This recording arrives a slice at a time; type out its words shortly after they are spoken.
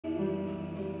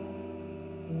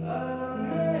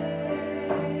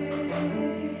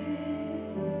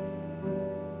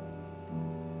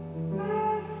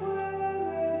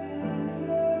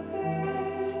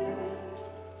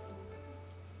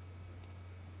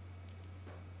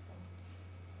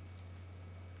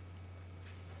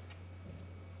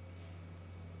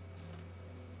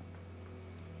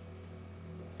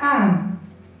Anne,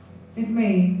 it's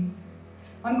me.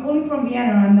 I'm calling from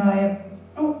Vienna and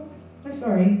oh, no,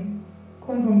 sorry.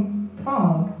 Calling from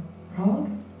Prague. Prague?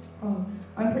 Prague.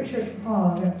 I'm pretty sure it's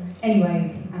Prague.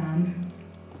 Anyway, Anne,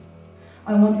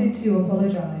 I wanted to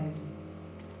apologise.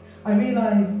 I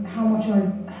realise how much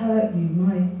I've hurt you,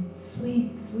 my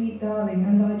sweet, sweet darling,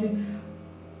 and I just...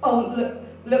 Oh,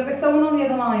 look, there's someone on the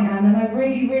other line, Anne, and I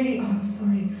really... Oh, I'm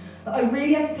sorry. I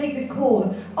really have to take this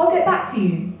call. I'll get back to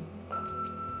you.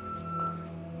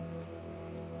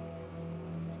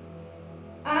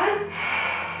 Anne?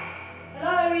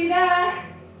 Hello, are you there?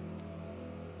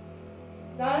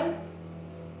 No?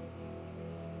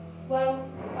 Well,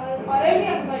 I only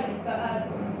have a moment, but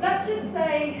let's just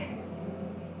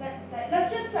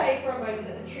say for a moment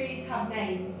that the trees have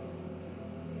names.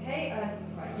 Okay?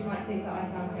 Right, you might think that I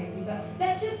sound crazy, but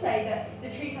let's just say that the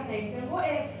trees have names. And what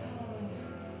if?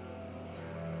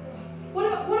 What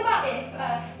about if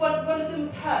one of them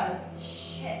was hers?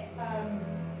 Shit.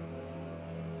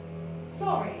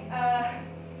 Sorry.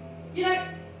 You know,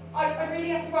 I really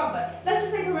have to run, but let's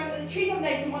just say for a moment that the trees have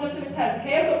names and one of them is hers.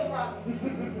 Okay, I've got to run.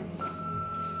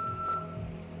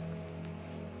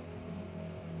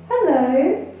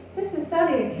 Hello, this is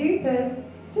Sally at Cooper's.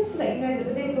 Just to let you know that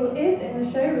the vehicle is in the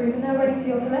showroom and now ready for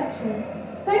your collection.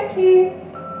 Thank you.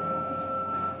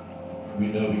 We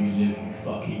know where you live, you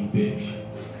fucking bitch.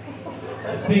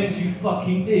 The things you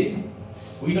fucking did,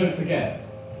 we don't forget.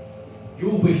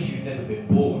 You'll wish you'd never been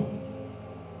born.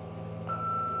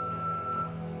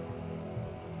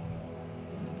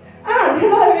 Anne,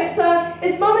 hello,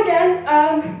 it's Mum again.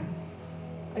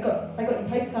 I got your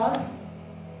postcard.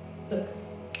 Looks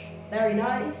very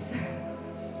nice.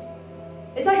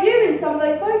 Is that you in some of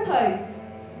those photos?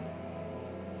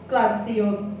 Glad to see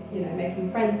you're, making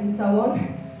friends and so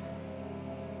on.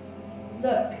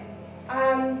 Look,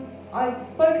 I've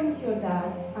spoken to your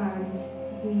dad and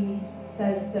he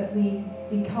says that we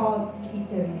can't keep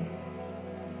doing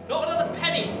it. Not another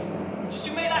penny! Just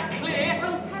you make that clear!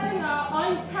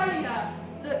 I'm telling her.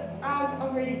 Look,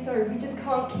 I'm really sorry, we just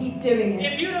can't keep doing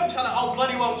it. If you don't tell her, I'll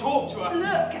bloody well talk to her.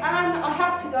 Look, Anne, I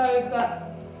have to go, but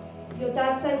your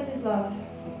dad sends his love.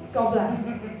 God bless.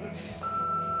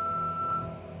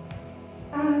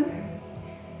 Anne,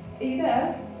 are you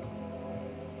there?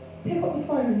 Pick up the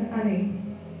phone, Annie.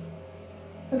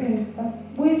 Okay,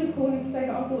 we're just calling to say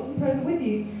that our thoughts are present with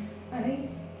you, Annie.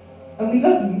 And we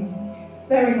love you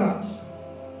very much.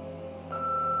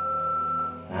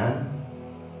 Anne?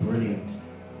 Brilliant.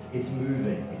 It's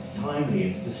moving, it's timely,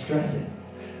 it's distressing.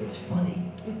 It's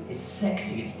funny, it's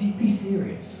sexy, it's deeply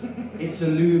serious. It's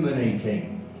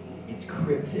illuminating. It's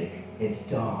cryptic, it's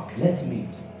dark. Let's meet.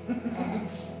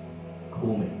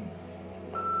 Call me.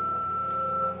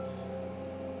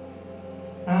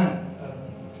 Anne,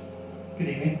 good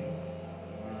evening.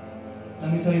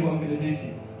 Let me tell you what I'm going to do to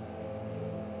you.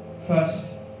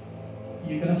 First,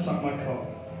 you're going to suck my cock.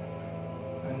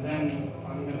 And then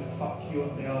I'm going to fuck you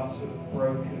up the arse with a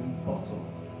broken bottle.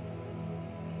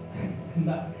 And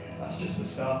that's just for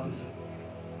starters.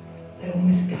 Little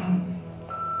Miss Cunt.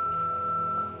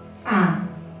 Anne,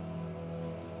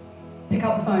 pick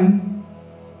up the phone.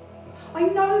 I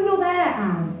know you're there,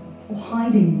 Anne. Or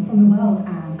hiding from the world,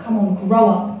 Anne. Come on, grow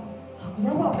up.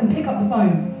 Grow up and pick up the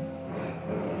phone.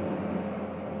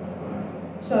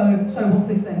 So what's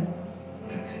this then?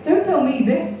 Don't tell me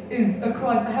this is a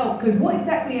cry for help, because what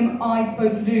exactly am I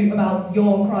supposed to do about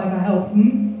your cry for help,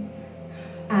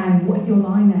 And what if you're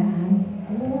lying there, Anne?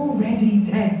 Already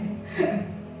dead.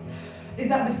 Is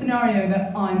that the scenario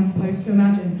that I'm supposed to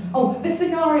imagine? Oh, the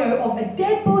scenario of a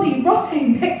dead body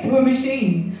rotting next to a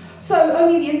machine. So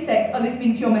only the insects are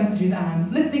listening to your messages,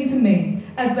 Anne, listening to me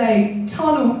as they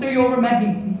tunnel through your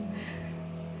remains.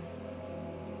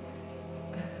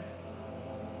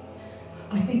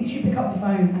 I think you should pick up the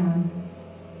phone, Anne,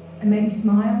 and make me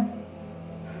smile.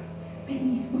 Make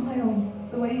me smile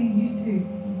the way you used to.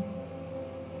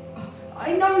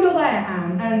 I know you're there,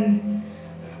 Anne, and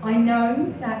I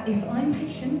know that if I'm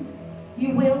patient,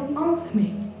 you will answer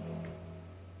me.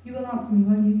 You will answer me,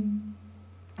 won't you,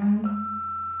 Anne?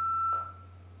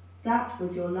 That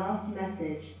was your last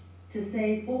message. To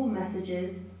save all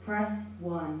messages, press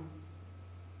 1.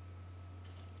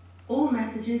 All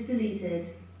messages deleted.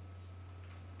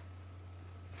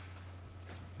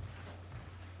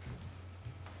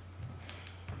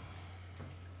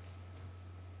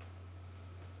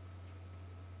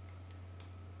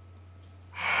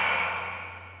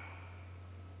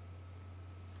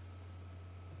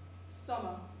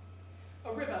 Summer.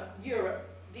 A river, Europe.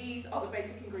 These are the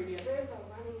basic ingredients. A river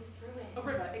running through it. A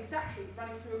river, exactly,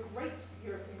 running through a great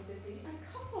European city and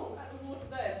a couple at the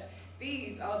water's edge.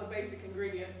 These are the basic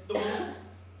ingredients.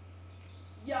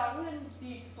 young and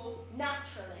beautiful,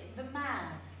 naturally. The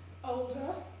man.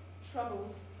 Older,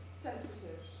 troubled,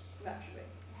 sensitive, naturally.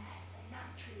 Yes, a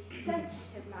naturally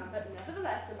sensitive man, but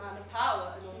nevertheless a man of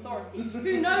power and authority,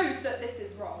 who knows that this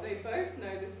is wrong. They both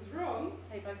know this is wrong.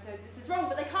 They both know this is wrong,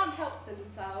 but they can't help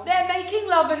themselves. They're making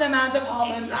love in the man's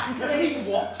apartment. Exactly.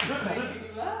 What?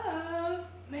 Making love.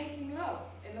 Making love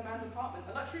in the man's apartment.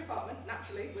 A luxury apartment,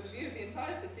 naturally, with a view of the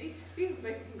entire city. These are the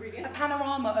basic A ingredients.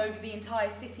 panorama over the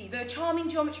entire city. The charming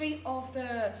geometry of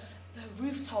the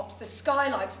rooftops, the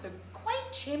skylights, the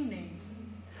quaint chimneys.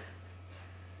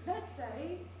 Let's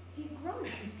say he grunts.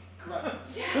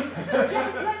 Grunts. Yes,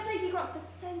 let's say he grunts, but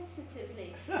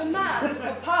sensitively. The man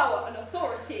of power and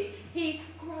authority, he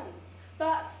grunts.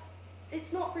 But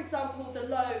it's not, for example, the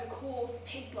low, coarse,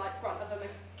 pig-like grunt of a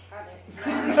mechanic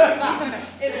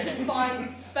in a confined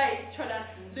space trying to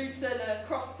loosen a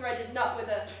cross-threaded nut with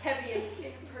a heavy and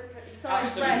inappropriately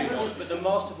sized Absolutely wrench. not, but the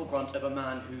masterful grunt of a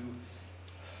man who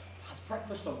has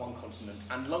breakfast on one continent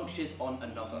and lunches on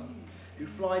another, who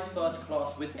flies first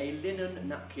class with a linen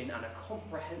napkin and a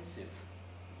comprehensive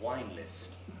wine list.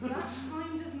 That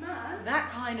kind of man. That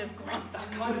kind of grunt. That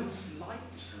kind of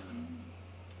light.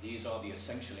 These are the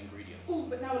essential ingredients. Oh,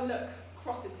 but now a look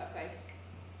crosses her face.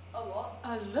 A what?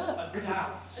 A look. A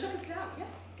doubt. A look of doubt,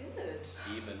 yes, good.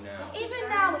 Even now. Even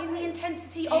now, in the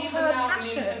intensity of Even her now, in the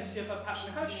passion. intensity of her passion,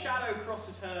 a kind of shadow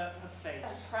crosses her A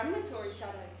face. premonitory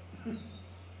shadow.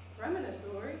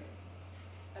 Premonitory.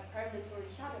 A premonitory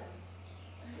shadow.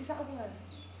 Is that a word?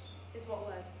 Is what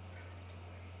word?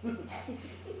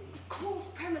 Of course,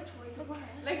 premonitory is a word.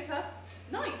 Later,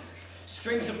 night.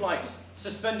 Strings of light,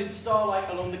 suspended starlight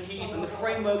along the quays and the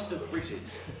frameworks of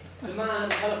bridges. The man at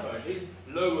the telephone, his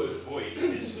lowered voice,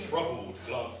 his troubled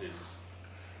glances.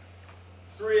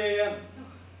 3 a.m.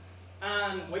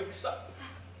 Anne wakes up.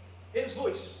 Hears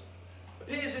voice.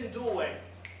 Appears in doorway.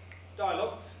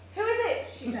 Dialogue. Who is it?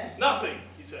 She says. Nothing,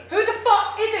 he says. Who the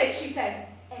fuck is it? She says.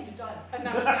 End of dialogue. And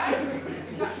now she's angry.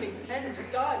 Exactly. End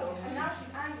of dialogue. And now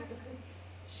she's angry because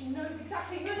she knows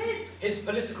exactly who it is. His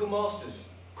political masters,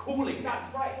 calling him.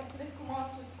 That's right, his political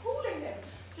masters calling him,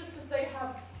 just as they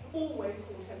have always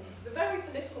called him. The very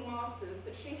political masters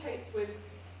that she hates with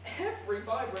every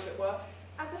fibre, as it were,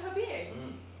 as her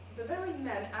being. The very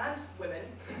men and women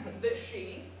that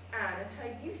she, Anne, in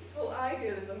her youthful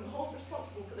idealism, holds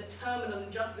responsible for the terminal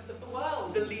injustice of the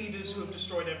world. The leaders who have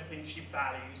destroyed everything she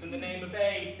values in the name of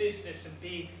A, business, and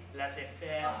B,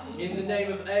 laissez-faire. In the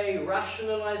name of A,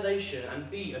 rationalization, and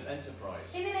B, of enterprise.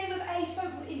 In the name of A,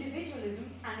 so-called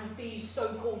individualism, and of B,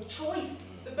 so-called choice.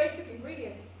 The basic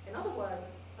ingredients, in other words,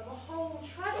 of a whole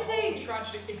The whole tragedy.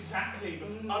 tragedy, exactly,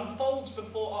 unfolds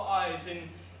before our eyes in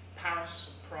Paris,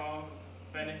 Prague,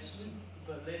 Venice,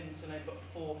 Berlin, to name but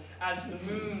four, as the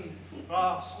moon,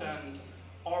 vast and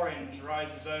orange,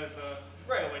 rises over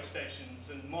railway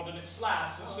stations and modernist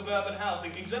slabs of suburban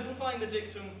housing, exemplifying the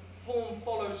dictum, form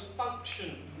follows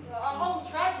function. A whole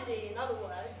tragedy, in other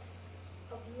words,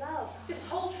 of love. This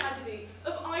whole tragedy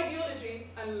of ideology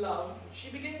and love.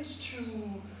 She begins to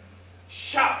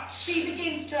shout. She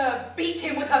begins to beat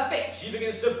him with her fists. She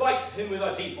begins to bite him with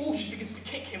her teeth. Oh, she begins to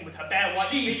kick him with her bare white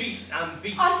She feet. beats and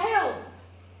beats. Until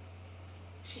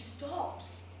she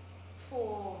stops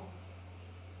for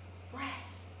breath.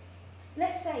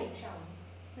 Let's say, shall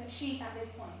we, that she, at this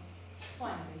point,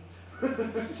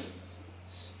 finally,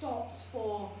 stops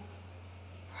for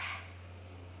breath.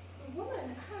 The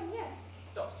woman, yes,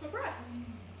 stops for breath.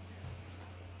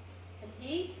 And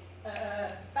he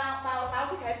Bows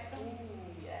his head,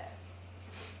 Ooh, yes.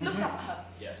 looks up at her.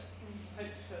 Yes.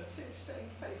 Takes her tear-stained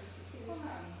face between his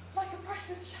hands. Like a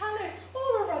precious chalice.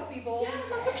 Or a rugby ball.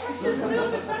 Yeah, like a precious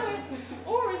silver chalice.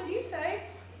 Or, as you say,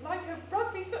 like a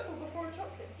rugby football before a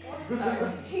chocolate.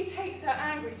 No, he takes her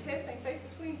angry, tear-stained face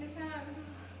between his hands.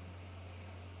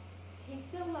 He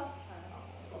still loves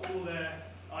her. For all their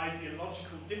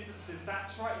ideological differences,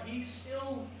 that's right, he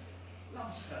still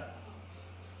loves her.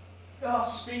 Our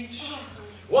speech.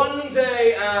 One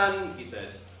day, Anne, he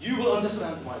says, you will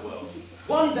understand my world.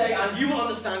 One day, and you will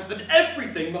understand that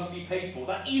everything must be paid for,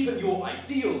 that even your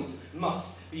ideals must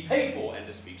be paid for. End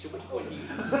of speech. At which point he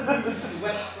removes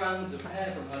wet strands of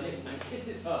hair from her lips and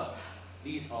kisses her.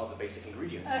 These are the basic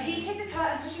ingredients. He kisses her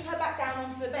and pushes her back down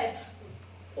onto the bed.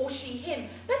 Or she him.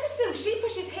 Better still, she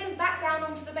pushes him back down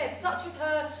onto the bed. Such is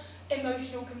her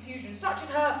emotional confusion, such is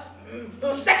her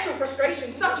sexual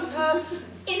frustration, such is her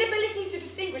inability to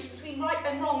distinguish between right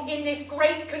and wrong in this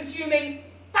great consuming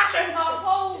passion. A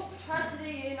whole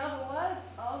tragedy, in other words,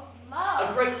 of love.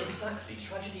 A great, exactly,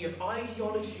 tragedy of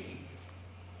ideology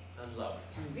and love.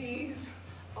 These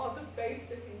are the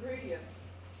basic ingredients.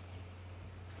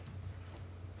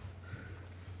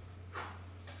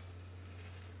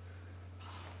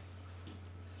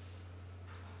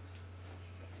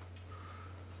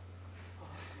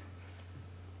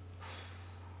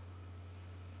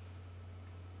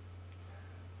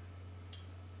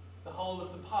 whole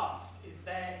of the past is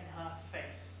there in her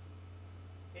face.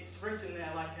 It's written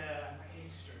there like a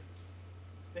history.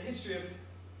 The history of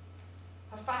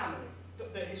her family,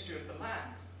 the history of the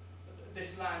land.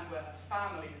 This land where her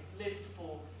family has lived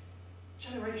for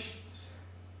generations.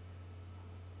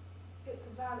 It's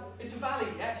a valley. It's a valley,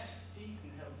 yes, deep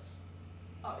in the hills.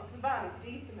 Oh, it's a valley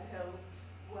deep in the hills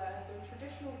where the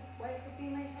traditional ways have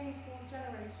been maintained for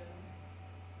generations.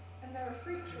 And there are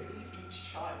fruit trees.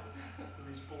 Each child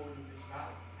who is born in this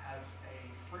valley has a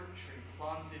fruit tree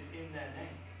planted in their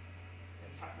name.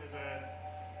 In fact, there's a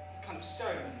kind of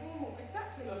ceremony.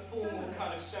 Exactly. A formal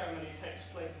kind of ceremony takes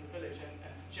place in the village, and for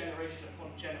generation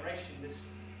upon generation, this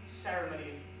ceremony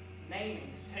of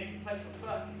naming is taking place on the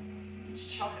birth of each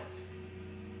child.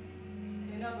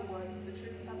 In other words, the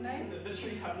trees have names? The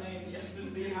trees have names, just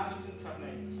as the inhabitants have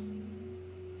names.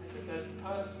 And there's the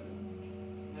person,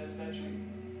 and there's their tree.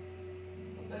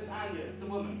 There's Anya, the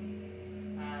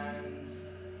woman, and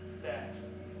there's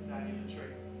Anya, the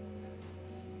tree.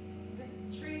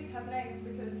 The trees have names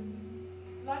because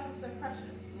life is so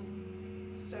precious,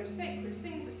 so sacred,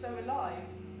 things are so alive,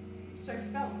 so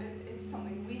felt. It's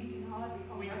something we can hardly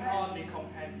comprehend. We can hardly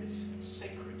comprehend this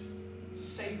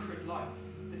sacred life.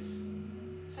 This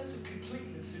sense of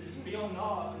completeness is beyond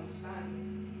our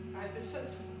understanding. And this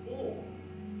sense of awe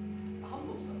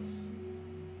humbles us.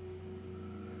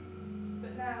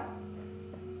 But now,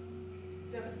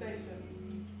 devastation.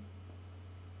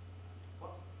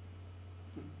 What?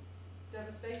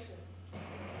 Devastation.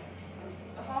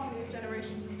 The harmony of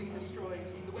generations has been destroyed.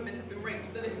 The women have been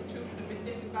raped, the little children have been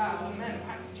disemboweled. The men have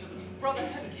hacked each other's Brother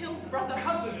faces. has killed brother.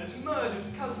 Cousin has murdered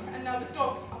cousin. And now the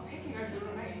dogs are picking over the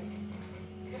remains.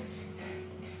 Yes.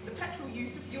 The petrol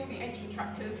used to fuel the ancient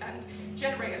tractors and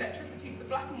generate electricity for the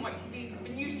black and white TVs has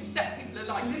been used to set people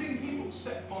alight. Living people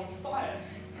set on fire.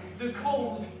 The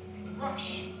cold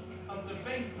rush of the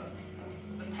vapour,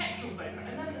 the petrol vapour,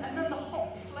 and then the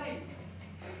hot flame.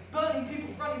 Burning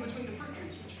people running between the fruit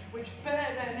trees, which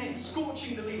bear their names,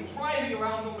 scorching the leaves, writhing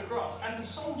around on the grass, and the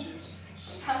soldiers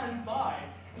stand by,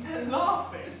 and they're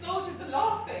laughing. The soldiers are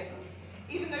laughing,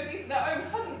 even though these are their own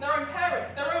cousins, their own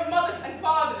parents, their own mothers and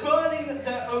fathers. Burning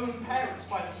their own parents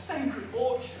by the sacred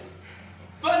orchard,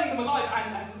 burning them alive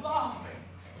and laughing.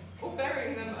 Or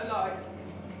burying them alive,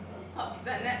 up to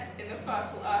their necks in the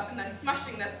fertile earth, and then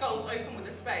smashing their skulls open with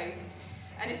a spade.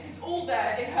 And it is all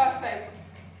there in her face.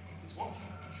 It's what?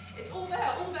 It's all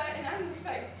there in Anna's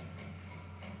face.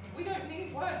 We don't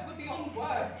need words, we're beyond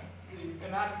words. The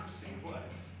inadequacy of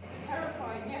words.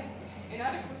 Terrifying, yes,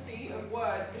 inadequacy of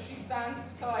words as she stands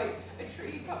beside a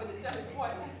tree covered in delicate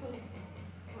white petals.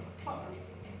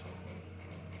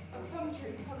 A plum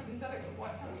tree covered in delicate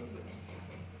white petals,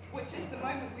 which is the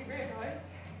moment we realise.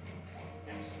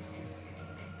 Yes.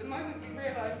 The moment we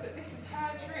realise that this is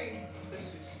her tree.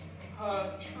 This is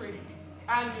her tree.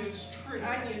 Anya's tree.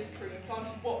 Anya's tree,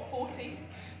 planted, what, 40,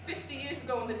 50 years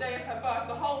ago on the day of her birth,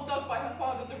 the whole dug by her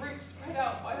father, the roots spread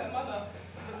out by her mother,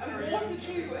 and watered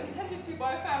to and tended to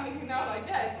by a family who now lie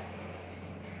dead.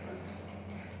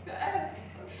 The air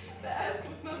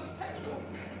still smells of petrol.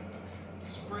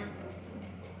 Spring.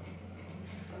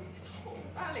 This whole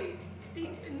valley,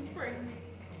 deep in spring.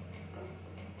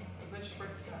 And then she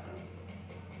breaks down.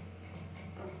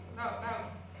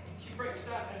 Now, she breaks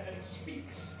down and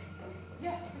speaks.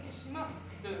 Yes, because she must.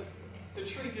 The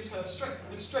tree gives her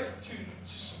the strength to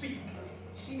speak.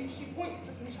 She points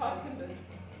to some charred timbers.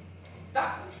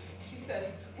 That, she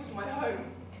says, was my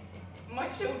home. My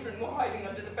children were hiding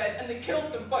under the bed, and they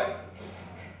killed them both.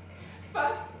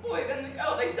 First the boy, then the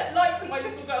girl. They set light to my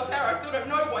little girl's hair. I still don't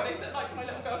know why they set light to my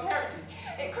little girl's hair.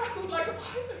 It crackled like a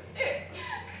pile of sticks.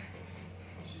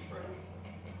 She's broken.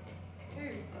 Who?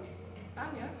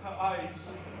 Anya? Her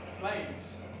eyes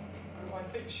blaze. I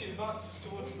think she advances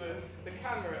towards the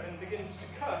camera and begins to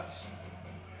curse.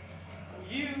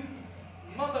 You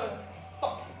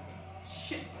motherfucking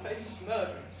shit-faced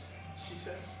murderers, she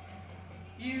says.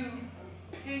 You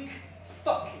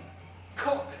pig-fucking,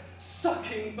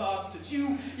 cock-sucking bastards.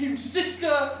 You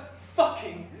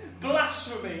sister-fucking,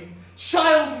 blasphemy,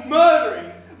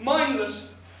 child-murdering,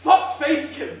 mindless,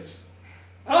 fuck-face killers.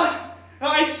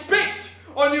 I spit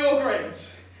on your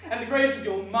graves, and the graves of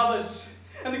your mothers,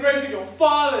 and the graves of your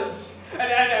fathers,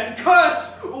 and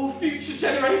curse all future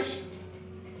generations.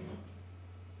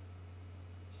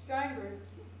 She's angry.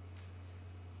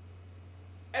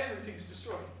 Everything's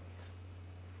destroyed.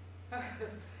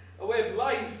 A way of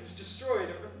life is destroyed.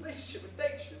 A relationship with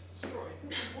nature is destroyed.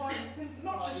 This is why you sympathise.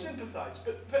 Not just sympathise,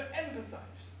 but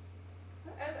empathise.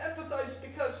 And empathise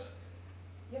because...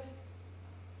 Yes.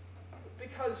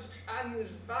 Because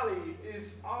Anya's valley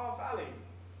is our valley.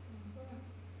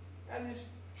 Anya's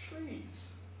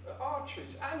trees. Our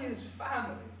trees. Anya's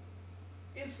family.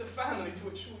 It's the family to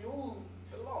which we all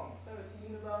belong. So it's a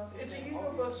universal It's a thing,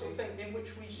 universal obviously. thing in which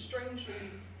we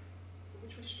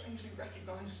strangely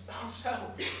recognise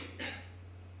ourselves.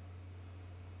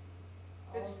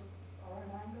 It's Our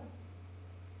own anger.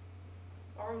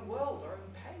 our own world, our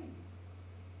own pain.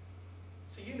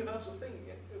 It's a universal thing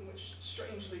in which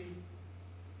strangely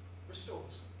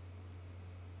restores.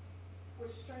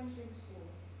 Which strangely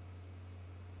restores.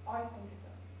 I think it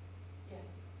does. Yes.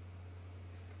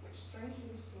 Which strangely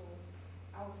restores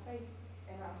our faith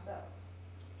in ourselves.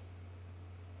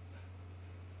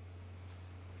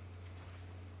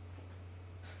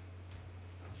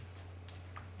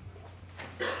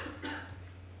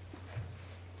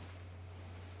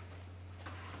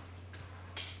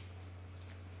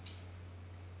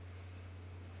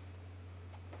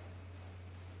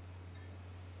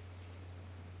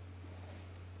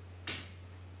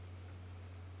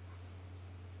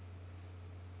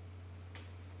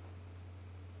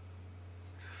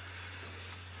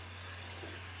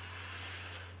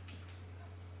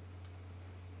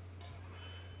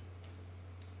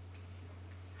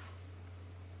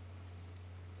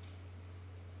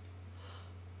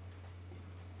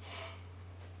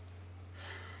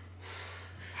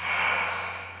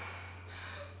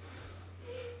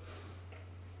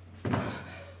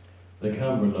 The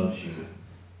camera loves you.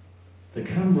 The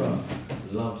camera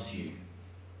loves you.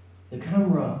 The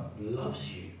camera loves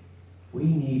you. We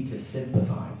need to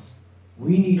sympathize.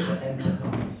 We need to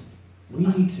empathize. We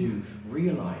need to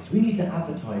realize. We need to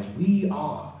advertise. We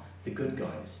are the good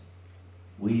guys.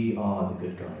 We are the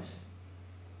good guys.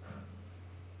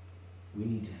 We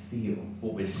need to feel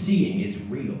what we're seeing is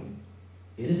real.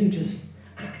 It isn't just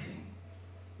acting.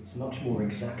 It's much more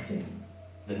exacting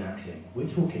than acting. We're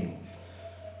talking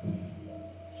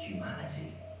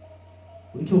humanity.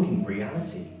 We're talking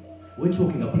reality. We're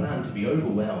talking a plan to be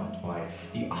overwhelmed by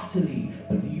the utterly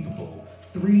believable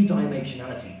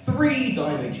three-dimensionality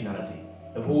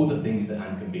of all the things that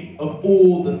Anne can be, of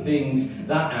all the things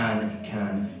that Anne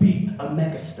can be. A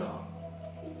megastar.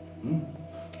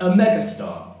 A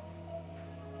megastar.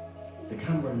 The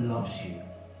camera loves you.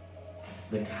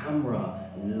 The camera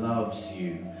loves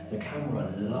you. The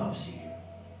camera loves you.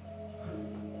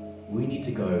 We need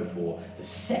to go for the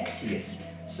sexiest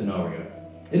scenario.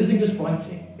 It isn't just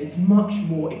writing, it's much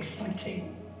more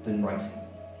exciting than writing.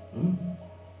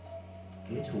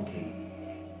 We're talking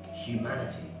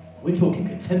humanity. We're talking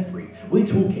contemporary. We're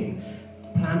talking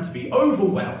plan to be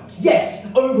overwhelmed. Yes,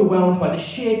 overwhelmed by the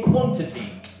sheer quantity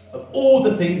of all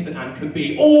the things that Anne can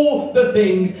be. All the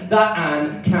things that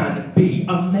Anne can be.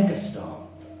 A megastar.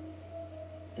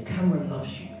 The camera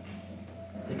loves you.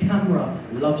 The camera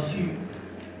loves you.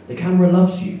 The camera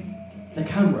loves you. The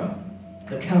camera.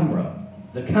 The camera.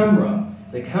 The camera.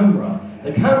 The camera.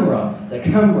 The camera. The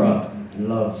camera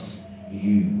loves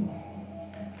you.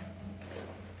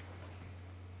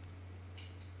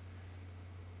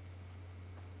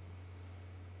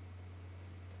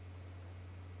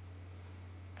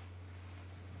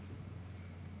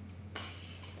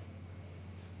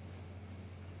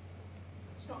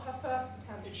 It's not her first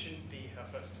attempt. It shouldn't be her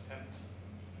first attempt.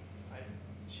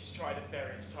 She's tried it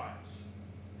various times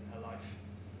in her life.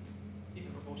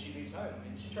 Even before she leaves home, I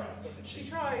mean, she tries, doesn't she? She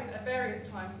tries at various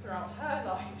times throughout her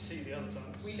life. You see the other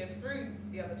times. We live through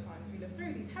the other times. We live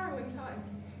through these harrowing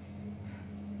times.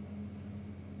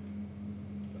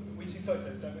 We see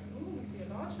photos, don't we? Ooh, we see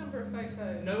a large number of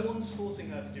photos. No one's forcing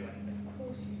her to do anything. Of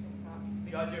course you think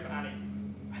that. The idea of Annie,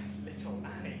 little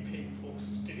Annie, being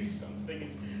forced to do something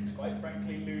is quite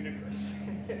frankly ludicrous.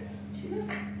 She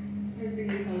loves her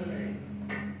Ziggy's holidays.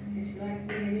 If she likes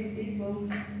meeting new people,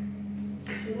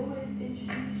 she'll always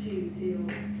introduce you to your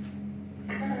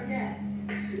fellow guests,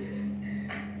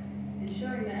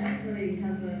 ensuring that everybody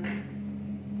has a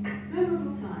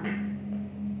memorable time.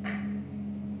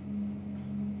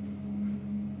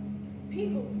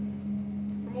 People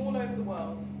from all over the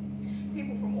world.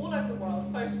 People from all over the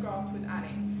world photographed with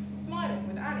Annie, smiling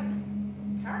with Annie.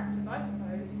 Characters, I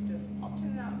suppose, who just popped in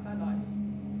and out of her life.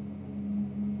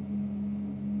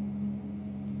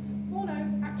 Porno,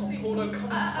 actually. Porno,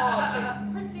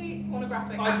 hardly. Pretty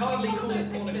pornographic. I'd Actually, hardly some of call those it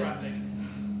pictures- pornographic.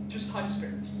 Just high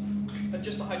spirits. And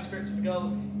just the high spirits of a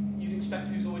girl you'd expect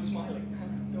who's always smiling,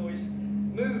 always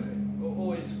moving, or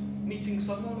always meeting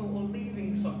someone or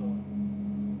leaving someone.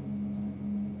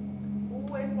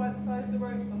 Always by the side of the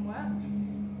road somewhere,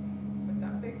 with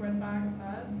that big red bag of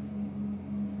hers.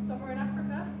 Somewhere in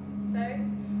Africa, say,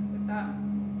 with that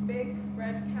big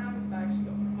red canvas bag she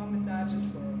got from mum and dad when she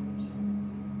was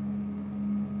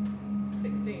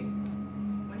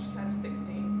 16. When she turned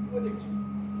 16.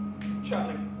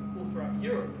 Travelling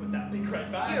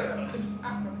Europe,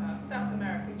 Africa, South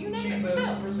America, you name it, Cuba,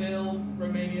 Brazil. Brazil,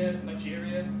 Romania,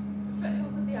 Nigeria. The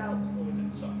foothills of the Alps. Or is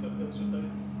it some foothills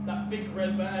with that big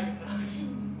red bag of hers?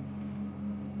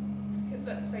 Because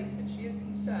let's face it, she is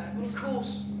concerned. Well, of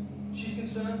course, she's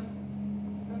concerned.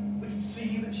 We can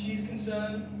see that she is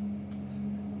concerned.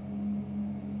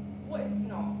 What it's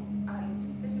not,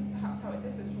 and this is perhaps how it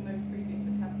differs from those previous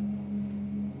attempts,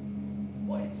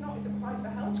 what it's not is a cry for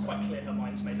help. It's quite clear her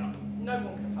mind's made up. No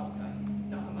one could have helped her.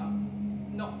 Not her mum.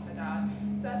 Not her dad.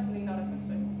 Certainly none of her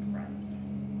so-called friends.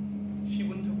 She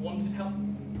wouldn't have wanted help.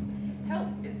 Help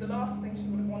is the last thing she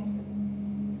would have wanted.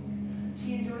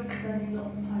 She enjoys spending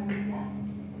lots of time with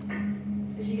guests.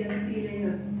 She gets a feeling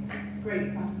of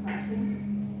great satisfaction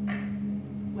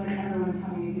when everyone is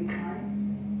having a good time.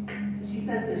 She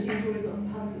says that she enjoys lots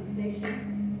of hugs at the station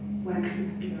when she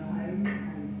has to go home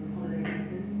and with holiday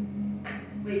makers,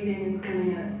 waving and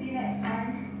calling her, "See you next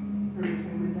time," from the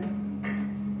train window.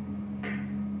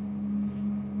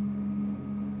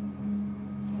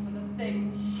 Some of the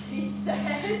things she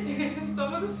says.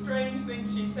 Some of the strange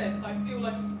things she says, I feel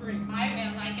like a scream. I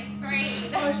feel like a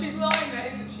scream. Oh, she's lying there,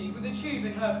 isn't she, with a tube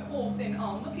in her poor thin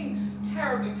arm, looking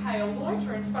terribly pale,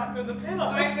 whiter in fact than the pillow.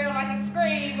 I feel like a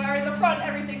scream, where in the front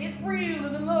everything is real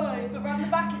and alive, but round the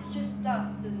back it's just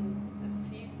dust and a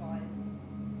few wires.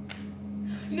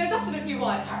 You know, dust and a few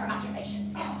wires, her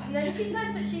imagination. Oh, and then she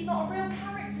says that she's not a real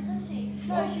character, does she?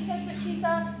 No, she says that she's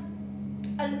a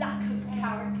lack of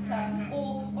character,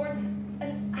 or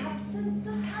an absence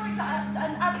of character,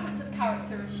 an absence of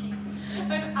character, as she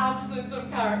An absence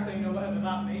of character, you know, whatever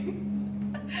that means.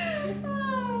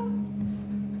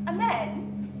 And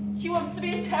then she wants to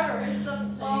be a terrorist,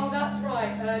 doesn't she? Oh, that's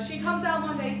right. She comes out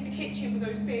one day to the kitchen with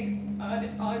those big,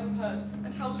 earnest eyes of hers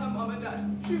and tells her mum and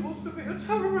dad she wants to be a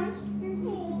terrorist.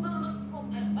 Oh, that looks so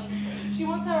amazing. She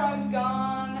wants her own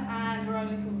gun and her own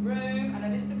little room and a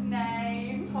list of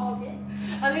names. Target.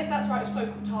 A list, that's right, of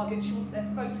so-called targets. She wants their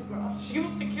photographs. She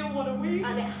wants to kill one a week.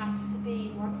 And it has to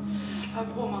be one. Her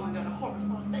poor mum and dad are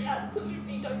horrified. They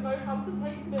absolutely don't know how to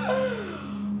take this.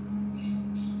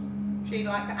 She'd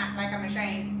like to act like a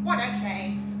machine, wouldn't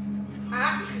she?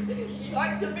 She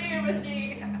liked to be a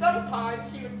machine.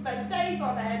 Sometimes she would spend days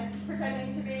on end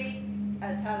pretending to be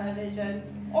a television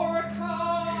or a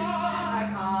car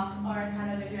or a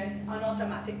television, an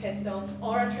automatic pistol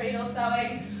or a tree or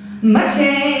sewing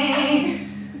Machine!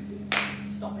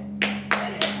 Stop it.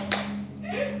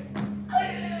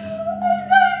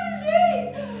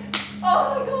 Oh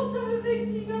my god, some of the things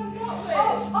she comes up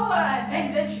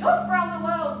with. Then she's off around the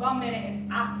world. 1 minute it's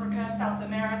Africa, South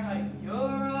America,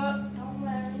 Europe.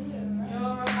 Somewhere in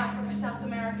Europe, Africa, South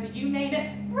America, you name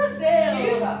it. Brazil.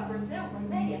 Cuba, Brazil,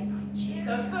 Romania, Nigeria.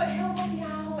 The foothills of the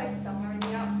Alps. Somewhere in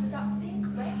the Alps with that big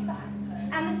red bag.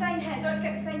 And the same hair, don't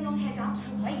forget the same long hair down to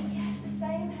her waist. Yes, the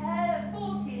same hair at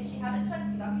 40 as she had at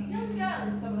 20, like a young girl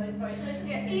in some of those photos.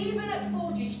 Yeah, even at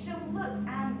 40, she still looks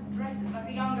and dresses like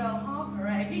a young girl half her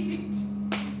age.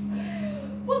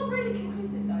 What's really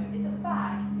conclusive though is that the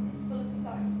bag is full of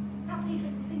stones. That's the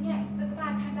interesting thing, yes, that the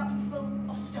bag turns out to be full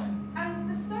of stones. And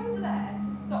the stones are there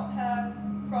to stop her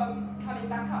from coming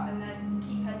back up and then to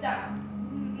keep her down.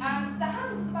 And the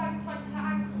handles of the bag are tied to her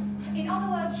ankles. In other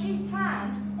words, she's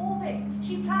planned all this.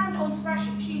 She planned on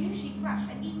thrashing. She knew she'd thrash,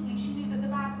 and equally she knew that the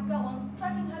bag would go on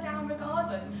tracking her down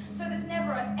regardless. So there's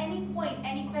never at any point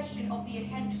any question of the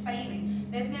attempt failing.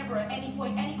 There's never at any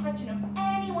point any question of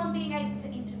anyone being able to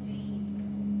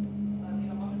intervene. Certainly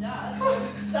not mum and dad.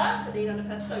 Certainly none of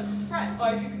her so-called friends.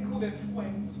 Oh, if you can call them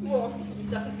friends. Well, you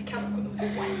definitely cannot call them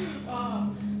friends.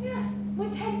 Oh, yeah.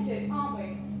 We're tempted, aren't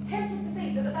we? Tempted to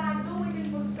think that the bag has always been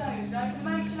full of stones, you know, from the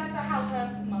moment she left her house,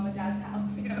 her mum and dad's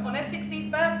house, you know, on her 16th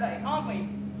birthday, aren't we?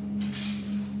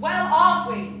 Well,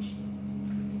 aren't we?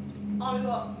 Aren't we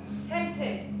what?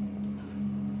 Tempted.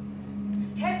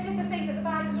 Tempted to think that the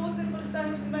bag has always been full of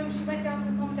stones from the moment she went down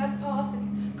her mum and dad's path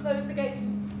and closed the gate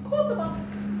and caught the bus.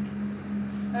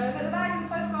 That the bag in the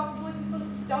photographs has always been full of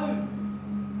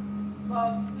stones.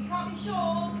 Well, we can't be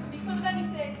sure. Could be full of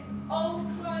anything. Old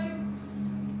clothes,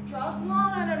 drugs. No.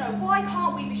 Why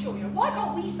can't we be sure? You know, why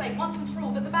can't we say once and for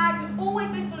all that the bag has always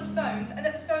been full of stones and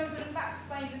that the stones would in fact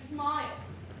explain the smile?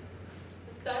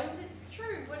 The stones, it's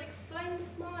true, would explain the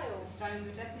smile. The stones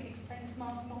would definitely explain the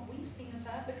smile from what we've seen of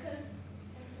her because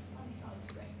there's a funny side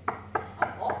to things. A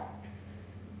what?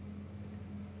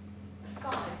 A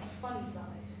side, a funny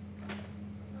side.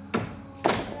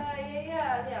 Oh,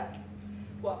 yeah.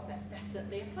 Well, there's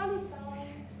definitely a funny side.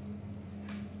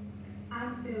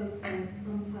 Anne feels there's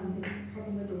sometimes a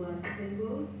problem with the word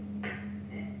symbols.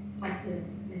 It's often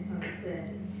misunderstood.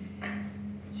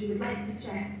 She would like to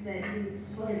stress that these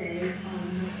holidays are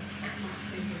not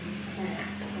matchmaking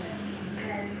events, but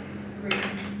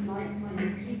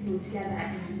together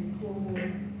in formal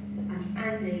and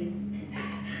friendly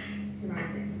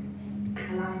surroundings,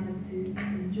 allowing them to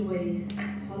enjoy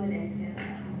holiday together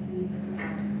and leave the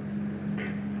surroundings.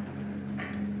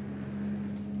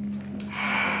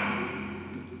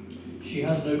 She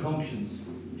has no conscience.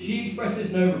 She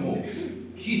expresses no remorse.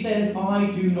 She says, I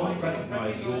do not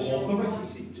recognise your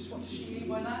authority. Just what does she mean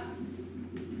by that?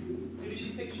 Who does she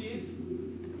think she is?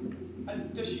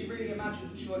 And does she really imagine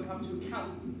that she won't have to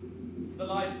account for the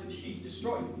lives that she's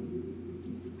destroyed?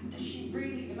 And does she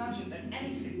really imagine that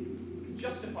anything can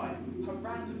justify her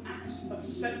random acts of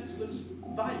senseless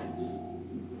violence?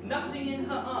 Nothing in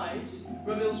her eyes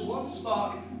reveals one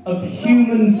spark of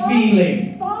human feeling.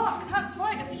 One spark, that's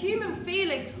right, of human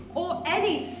feeling or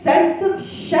any sense of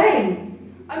shame.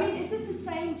 I mean, is this the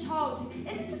same child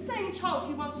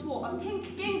who once wore a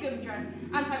pink gingham dress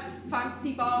and had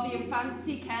fancy Barbie and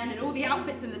fancy Ken and all the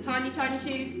outfits and the tiny, tiny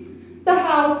shoes? The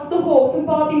house, the horse, and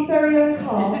Barbie's very own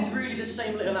car. Is this really the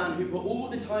same little Anne who put all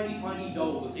the tiny, tiny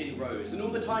dolls in rows, and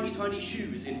all the tiny, tiny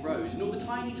shoes in rows, and all the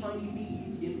tiny, tiny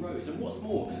beads in rows, and what's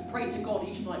more, prayed to God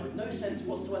each night with no sense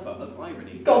whatsoever of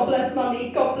irony? God bless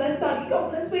Mummy, God bless Daddy, God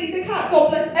bless Willie the cat, God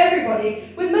bless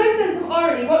everybody, with no sense of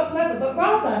irony whatsoever, but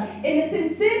rather in the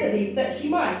sincere belief that she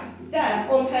might, there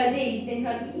on her knees in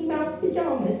her Minnie Mouse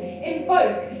pyjamas,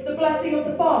 invoke the blessing of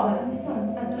the Father and the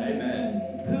Son and the Holy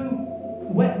Ghost. Who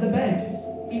wet the bed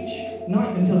each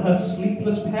night until her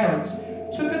sleepless parents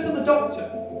took her to the doctor,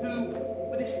 who,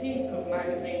 with his heap of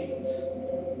magazines,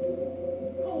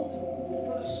 pulled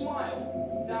with a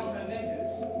smile down her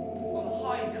knickers on the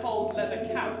high, cold leather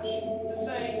couch to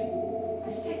say,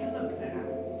 let's take a look then,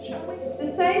 shall we?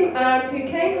 The same Anne who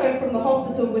came home from the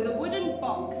hospital with a wooden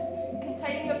box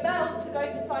containing a bell to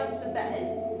go beside the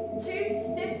bed, 2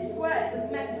 stiff squares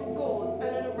of metal gauze,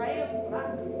 and an array of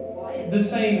black wires. the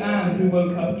same Anne who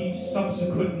woke up each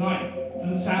subsequent night to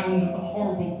the sound of the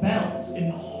horrible bells in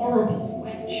the horrible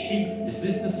wet sheets. Is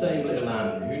this the same little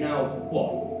Anne who now,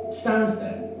 what, stands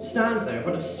there in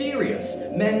front of serious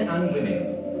men and women,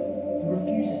 who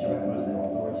refuses to recognise their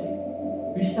authority,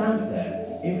 who stands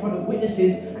there in front of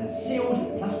witnesses and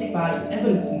sealed plastic bags with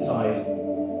evidence inside,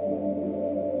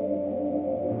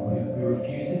 who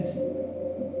refuses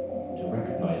to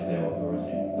recognise their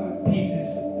authority?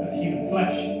 Pieces of human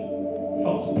flesh,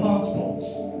 false passports,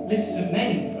 lists of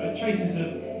names, traces of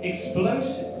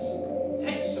explosives.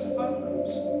 Tapes of phone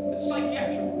calls, and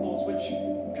psychiatric reports which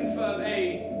confirm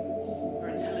A, her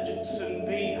intelligence, and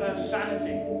B, her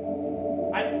sanity.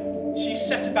 And she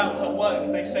set about her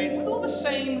work, they say, with all the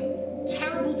same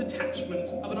terrible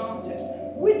detachment of an artist.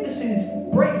 Witnesses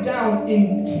break down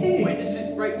in tears. Witnesses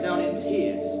break down in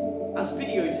tears as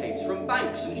videotapes from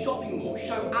banks and shopping malls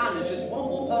show Anne as just one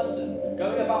more person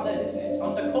going about their business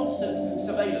under constant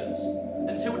surveillance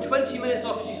until 20 minutes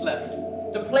after she's left,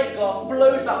 the plate glass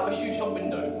blows out of a shoe shop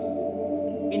window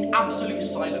in absolute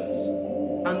silence,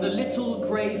 and the little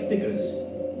grey figures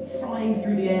flying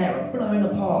through the air and blowing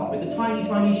apart with the tiny,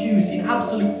 tiny shoes in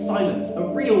absolute silence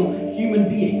are real human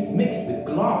beings mixed with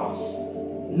glass.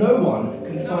 No one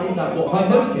can find out what her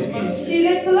motive is. She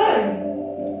lives alone.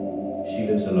 She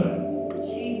lives alone.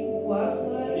 She works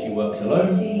alone. She works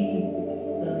alone. She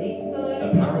sleeps alone.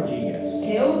 Apparently, yes.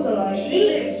 Kills alone. She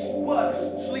lives, works,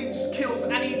 sleeps, kills,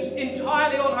 and eats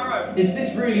entirely on her own. Is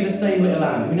this really the same little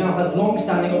Anne who now has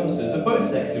long-standing officers of both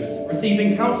sexes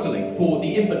receiving counselling for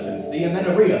the impotence, the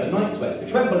amenorrhea, the night sweats, the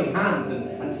trembling hands, and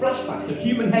flashbacks of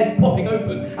human heads popping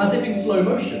open as if in slow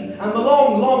motion, and the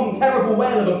long, long, terrible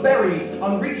wail of a buried,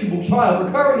 unreachable child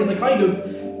recurring as a kind of...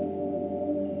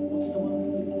 what's the word?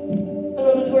 An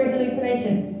auditory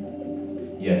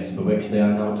hallucination. Yes, for which they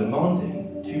are now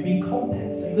demanding to be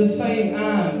compensated. The same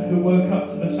Anne who woke up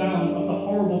to the sound of the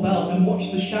horrible bell and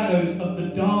watched the shadows of the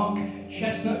dark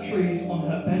chestnut trees on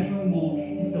her bedroom wall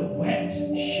in the wet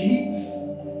sheets.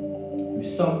 Who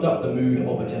summed up the mood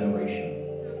of a generation.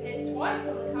 Who appeared twice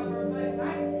on the cover of Vogue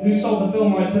magazine. Who sold the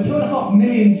film rights for $2.5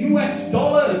 million US.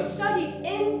 Studied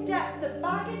in depth the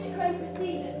baggage claim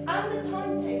procedures and the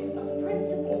timetables of the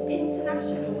principal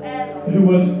international airlines. Who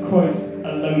was, quote,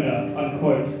 a loner,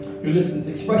 unquote. Who listens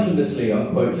expressionlessly,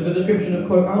 unquote, to the description of,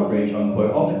 quote, outrage,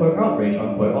 unquote, after, quote, outrage,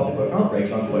 unquote, after, quote,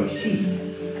 outrage, unquote, she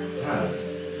has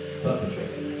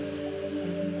perpetrated.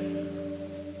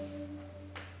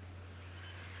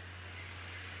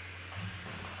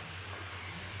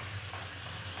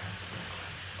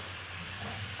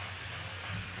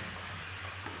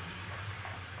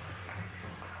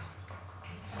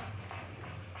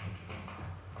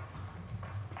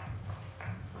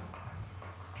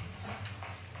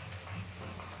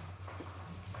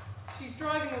 She's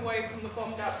driving away from the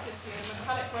bombed-out city in a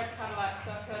metallic red Cadillac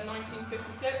circa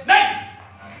 1956. Nay!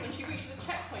 when she reaches a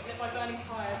checkpoint lit by burning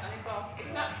tyres and is asked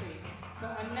exactly for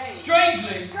her name.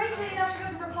 Strangely! Strangely enough, she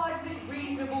doesn't reply to this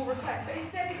reasonable request, but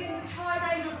instead begins a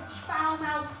tirade of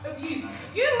foul-mouthed abuse.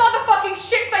 You motherfucking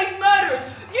shit-faced murderers!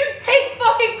 You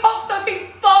pig-fucking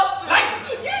cocksucking bastards!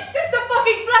 Language! You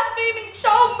sister-fucking blaspheming,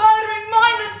 child-murdering,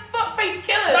 mindless, fuck-faced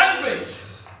killers! Language!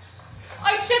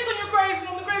 I shit on your graves and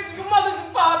on the graves of your mothers and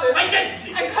fathers!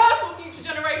 Identity! And curse on future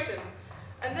generations!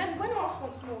 And then, when asked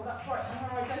once more, that's right, on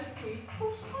her identity,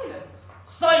 falls silence.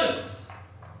 Silence!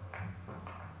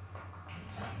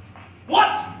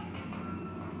 What?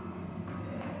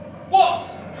 What?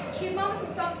 She's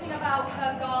mumbling something about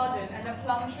her garden and the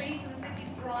plum trees and the city's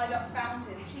dried up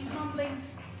fountains. She's mumbling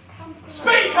something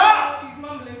Speak about... up! She's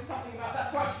mumbling something about,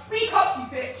 that's right, speak up,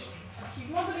 you bitch! She's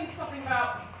mumbling something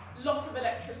about loss of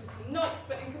electricity, nights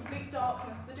spent in complete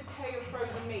darkness, the decay of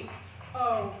frozen meat.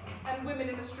 Oh, and women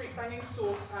in the street banging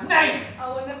saucepans. Names!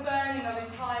 Oh, and the burning of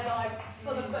entire lives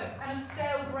full of books, and of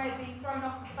stale bread being thrown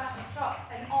off the back of trucks,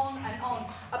 and on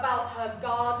about her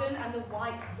garden and the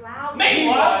white flowers.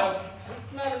 Meanwhile! The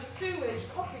smell of sewage,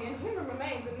 coffee, and human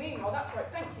remains. And meanwhile, that's right,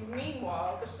 thank you.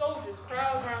 Meanwhile, the soldiers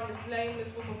crowd round this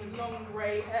nameless woman with long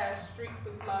grey hair streaked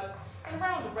with blood, and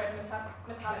round a red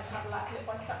metallic Cadillac lit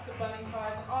by stacks of burning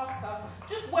tyres, and ask her,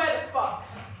 just where the fuck?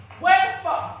 Where the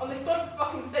fuck, on this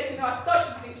godforsaken sake earth, does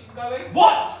she think she's going?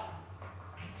 What?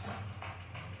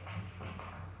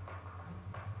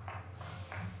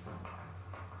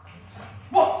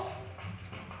 What?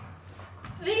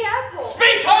 The airport.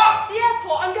 Speak up! The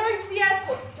airport. I'm going to the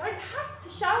airport. You don't have to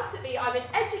shout at me. I'm an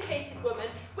educated woman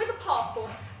with a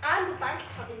passport and a bank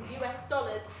account in US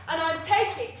dollars, and I'm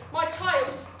taking my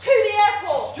child to the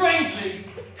airport. Strangely!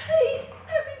 Please,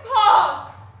 let me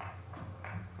pass.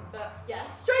 But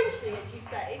yes, strangely, as you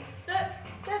say, that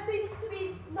there seems to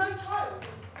be no child.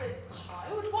 The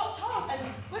child? What child? And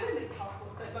women with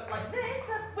passports don't look like this,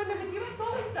 and women with US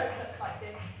dollars don't look like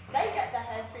this. They get their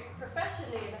hair streaked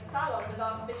professionally in a salon with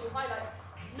artificial highlights,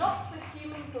 not with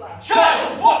human blood.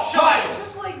 Child? What child?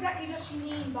 Just what exactly does she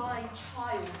mean by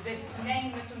child, this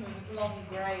nameless woman with long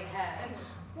grey hair? And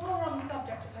while we're on the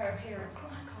subject of her appearance,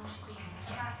 why can't she be more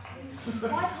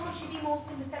attractive? Why can't she be more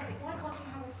sympathetic? Why can't she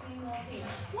have a female team?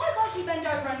 Why can't she bend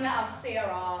over and let us see her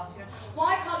ass? You know?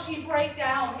 Why can't she break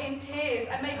down in tears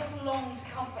and make us long to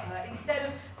comfort her instead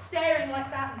of staring like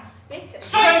that and spitting?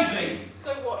 Strangely!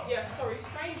 So what? Yes, sorry,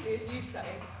 strangely, as you say,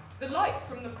 the light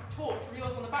from the torch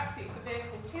reveals on the backseat of the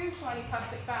vehicle 2 shiny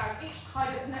plastic bags, each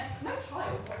tied at the neck. No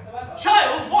child whatsoever.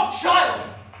 Child? What child?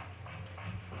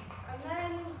 And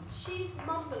then she's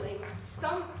mumbling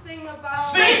something about...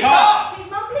 Speak up! She's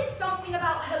mumbling something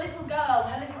about her little girl,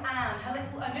 her little Anne, her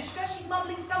little Anushka. She's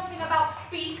mumbling something about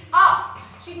speak up.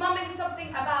 She's mumbling something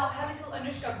about her little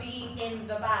Anushka being in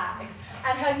the bags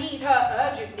and her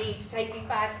urgent need to take these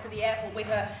bags to the airport with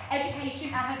her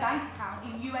education and her bank account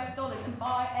in US dollars and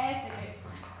buy air tickets.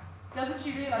 Doesn't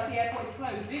she realise the airport is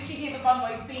closed? Didn't she hear the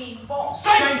runways being bombed?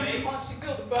 Strangely, can't she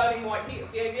feel the burning white heat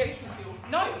of the aviation fuel?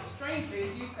 No, strangely,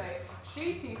 as you say,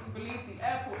 she seems to believe the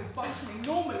airport is functioning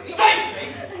normally.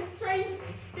 Strangely! And strangely,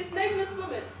 this nameless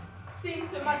woman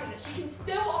seems to imagine that she can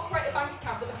still operate a bank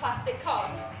account with a plastic card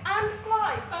and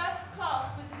fly first class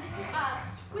with little Ash,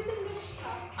 with a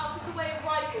Mishka out of the way of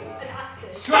rifles and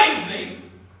axes. Strangely!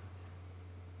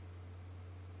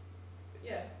 But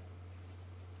yes,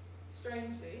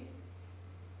 strangely,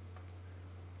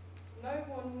 no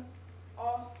one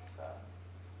asks her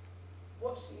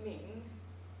what she means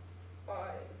by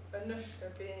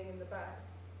Anushka being in the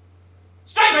bags.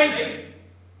 Strangely!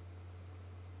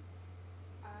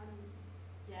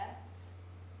 Yes.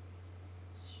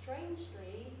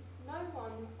 Strangely, no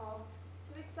one asks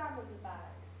to examine the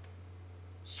bags.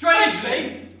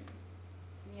 Strangely!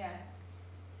 Yes.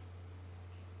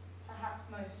 Perhaps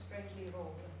most strangely of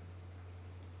all.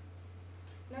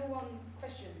 No one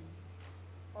questions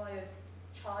why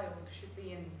a child should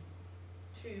be in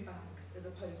 2 bags as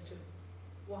opposed to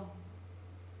 1.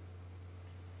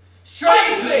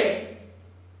 Strangely!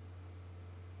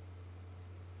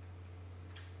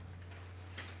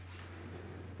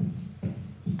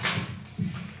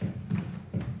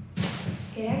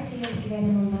 Geriausi jos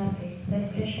gyvenimo metai,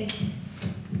 bet prieš akis.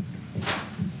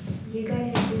 Ji gali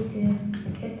būti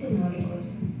 17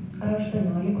 ar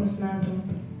 18 metų,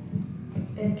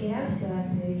 bet geriausiu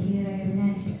atveju ji yra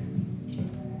jaunesnė.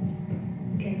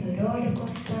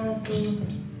 14 metų,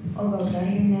 o gal dar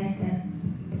jaunesnė.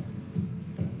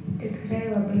 Tikrai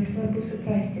labai svarbu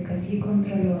suprasti, kad ji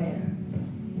kontroliuoja.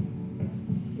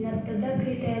 Net tada,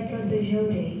 kai tai atrodo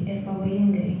žiauriai ir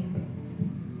pavojingai.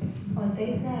 O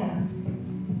taip nėra,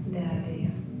 be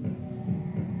abejo.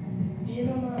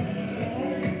 Žinoma, nėra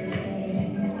visos istorijos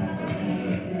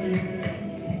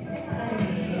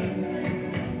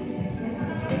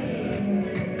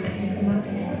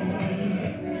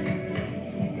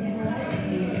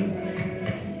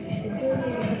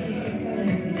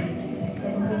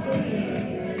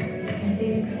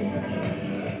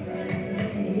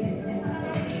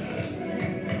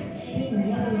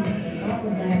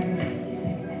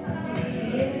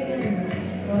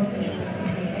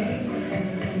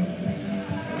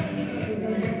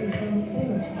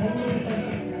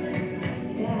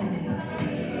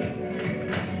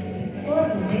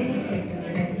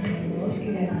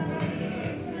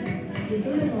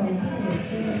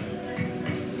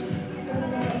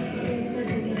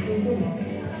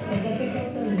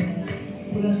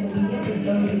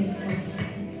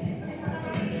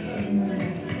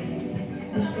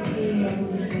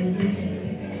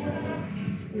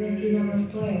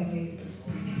nesinamatuoja vaizdus.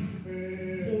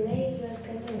 Jinai juos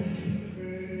gamina.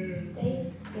 Tai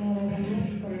yra viena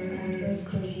iš fotografijos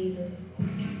grožybių.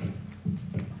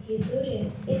 Ji turi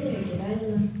didelį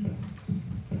gyvenimą.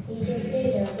 Ji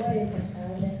jautriai reaguoja į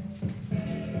pasaulį.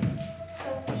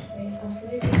 Faktiškai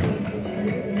apsvaigusių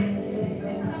žmonių ir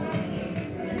svarbus.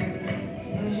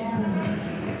 Žemė.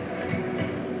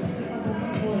 Ji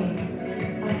fotografuoja.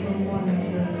 Atfilmuojama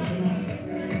dėl žinios.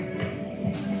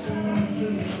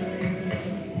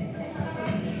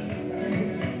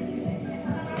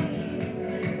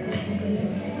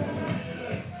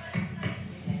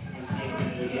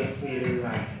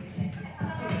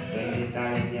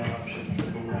 Dalej miała przed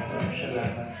sobą najlepsze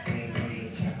lata swojego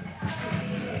życia.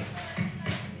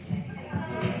 Będzie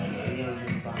miała pieniądze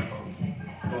w banku,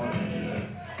 swoje.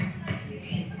 Nie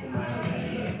wszyscy mają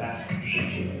taki start w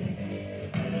życiu.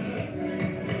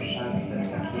 Mają szanse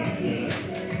takie jak jej.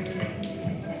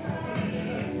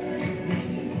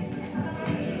 Oczywiście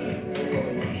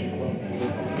mogłoby na przykład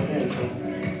zostać modelką.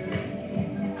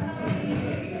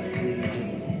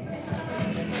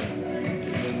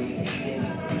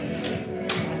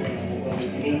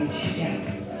 Zmienić świat.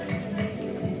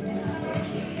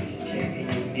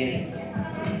 Cierpienie zwierząt.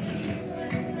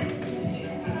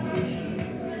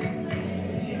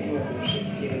 Dzieliłoby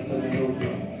wszystkie ze sobą równo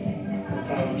po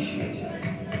całym świecie.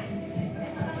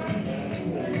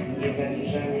 Natomiast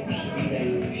niezaniżanie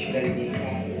przywilejów średniej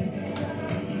klasy.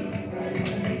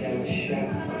 Widziało świat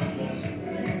z kosmosu.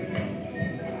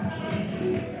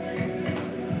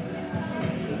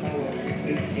 Dawało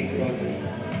krótkie groby.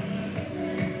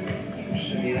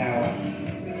 Przebierała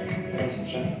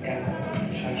roztrzaskane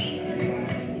czaszki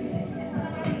lat.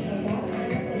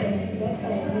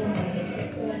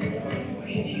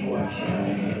 Puściła się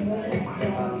z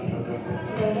pokrywami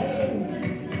lodowymi.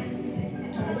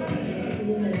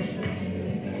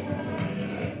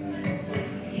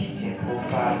 Osobiście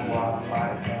poparła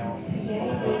markę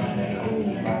podobnego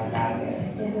badania.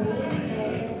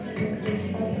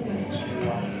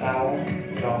 Czyła całą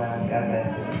stronę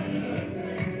gazety.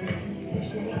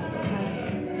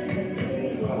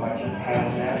 Wyprowadzi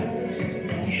pełne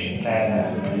i szczere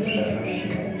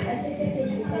przeprosiny.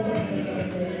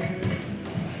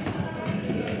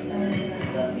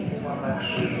 Zawisła na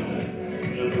krzyżu,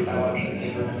 że dodała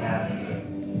trzeciego dnia.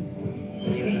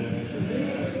 Zwierzę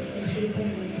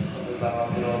hodowała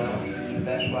bronę i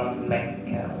weszła w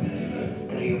Mekkę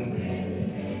w triumfie.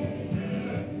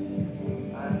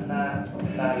 Anna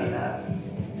ocali nas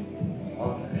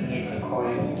od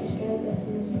niepokoju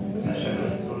naszego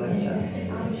stulecia.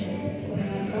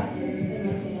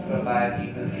 Prowadzi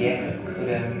w wiek, w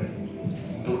którym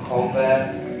duchowe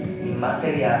i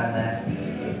materialne,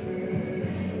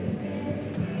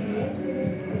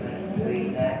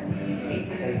 komercyjne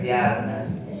i trywialne,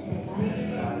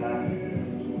 fala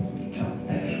i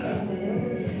cząsteczka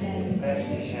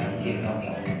wreszcie się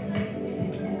zjednoczą.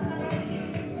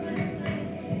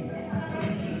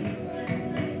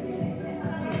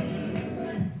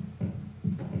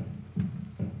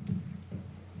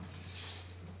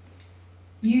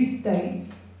 You state,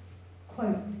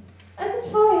 quote, As a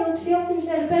child, she often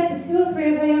shared a bed with 2 or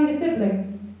 3 of her younger siblings.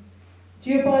 Do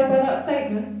you abide by that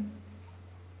statement?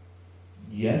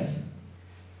 Yes,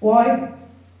 why?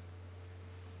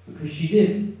 because she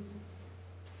did.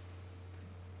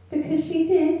 Because she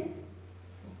did.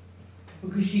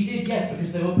 Because she did, yes,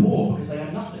 because they were poor, because they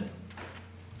had nothing.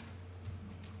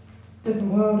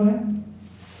 Different world, eh?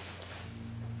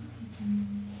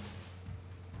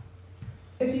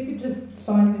 If you could just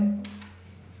sign it.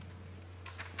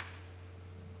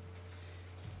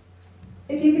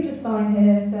 If you could just sign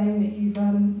here saying that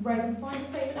you've read and find the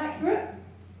statement accurate.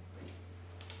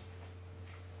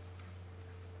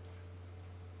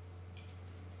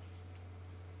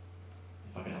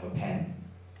 If I could have a pen.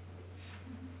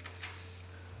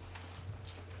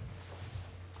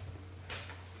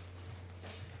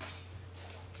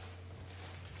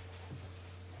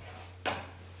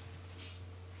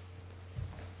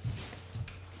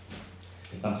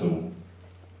 That's all.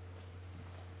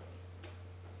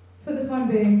 For the time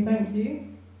being, thank you.